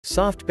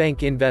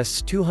Softbank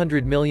invests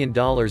 $200 million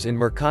in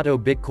Mercado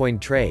Bitcoin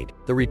trade,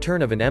 the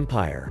return of an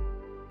empire.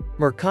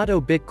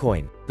 Mercado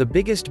Bitcoin, the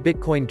biggest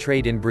Bitcoin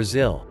trade in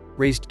Brazil,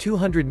 raised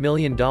 $200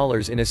 million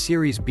in a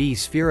Series B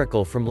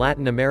spherical from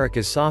Latin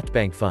America's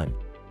Softbank fund.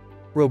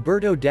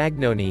 Roberto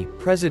Dagnoni,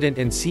 president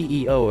and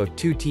CEO of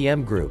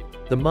 2TM Group,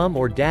 the mum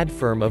or dad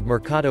firm of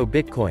Mercado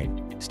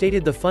Bitcoin,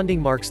 stated the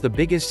funding marks the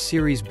biggest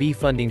Series B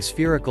funding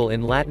spherical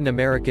in Latin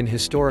American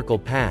historical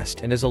past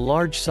and is a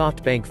large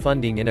SoftBank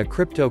funding in a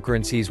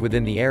cryptocurrencies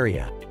within the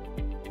area.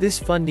 This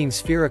funding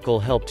spherical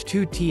helped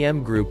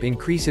 2TM Group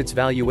increase its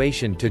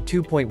valuation to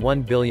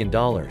 $2.1 billion.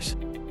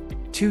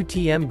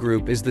 2TM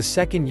Group is the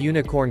second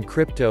unicorn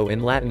crypto in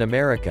Latin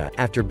America,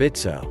 after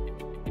Bitso.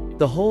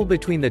 The hole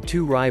between the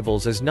two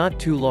rivals is not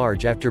too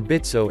large after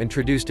Bitso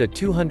introduced a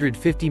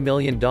 $250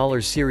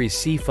 million Series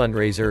C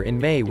fundraiser in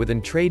May with a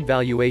trade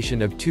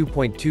valuation of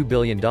 $2.2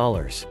 billion.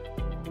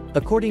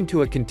 According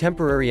to a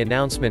contemporary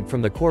announcement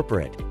from the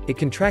corporate, it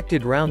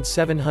contracted around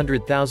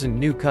 700,000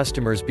 new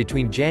customers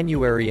between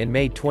January and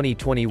May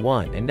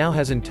 2021 and now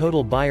has a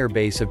total buyer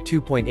base of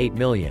 2.8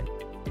 million.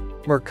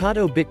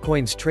 Mercado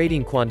Bitcoin's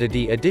trading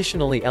quantity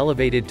additionally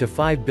elevated to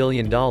 $5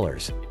 billion,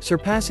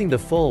 surpassing the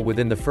full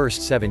within the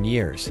first 7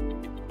 years.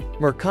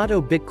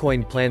 Mercado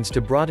Bitcoin plans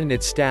to broaden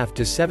its staff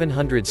to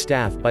 700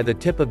 staff by the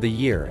tip of the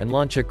year and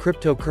launch a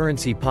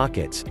cryptocurrency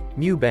pockets,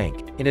 MU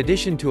Bank, in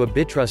addition to a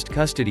Bitrust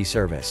custody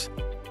service.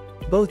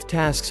 Both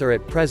tasks are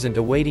at present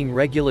awaiting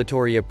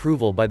regulatory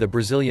approval by the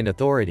Brazilian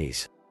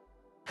authorities.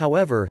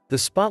 However, the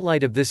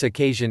spotlight of this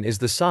occasion is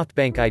the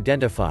Softbank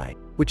Identify,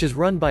 which is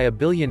run by a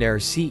billionaire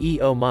CEO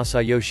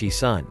Masayoshi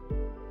Son.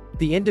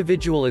 The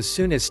individual as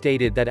soon as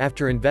stated that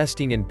after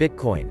investing in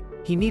Bitcoin,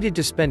 he needed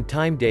to spend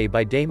time day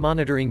by day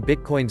monitoring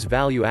Bitcoin's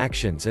value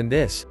actions and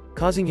this,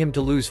 causing him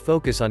to lose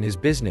focus on his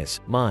business,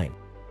 mine.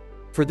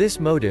 For this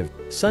motive,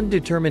 Son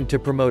determined to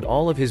promote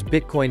all of his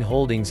Bitcoin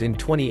holdings in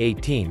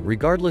 2018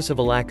 regardless of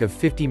a lack of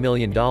 $50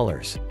 million.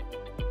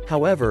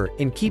 However,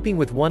 in keeping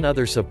with one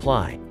other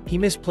supply, he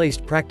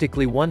misplaced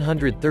practically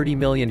 $130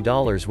 million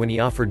when he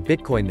offered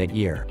Bitcoin that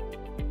year.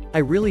 I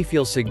really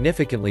feel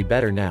significantly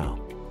better now.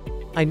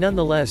 I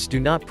nonetheless do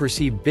not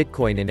perceive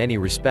Bitcoin in any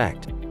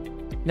respect.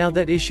 Now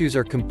that issues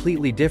are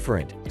completely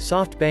different,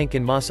 SoftBank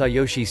and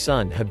Masayoshi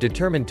Son have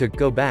determined to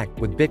go back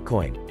with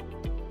Bitcoin.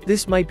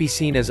 This might be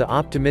seen as an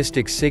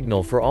optimistic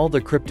signal for all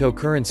the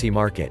cryptocurrency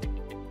market.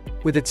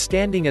 With its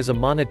standing as a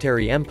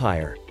monetary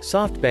empire,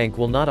 SoftBank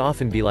will not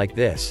often be like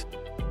this.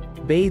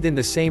 Bathe in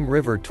the same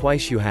river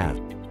twice you have.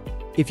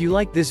 If you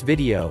like this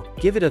video,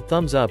 give it a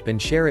thumbs up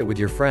and share it with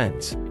your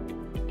friends.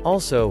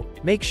 Also,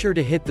 make sure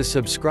to hit the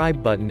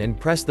subscribe button and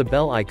press the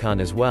bell icon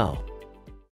as well.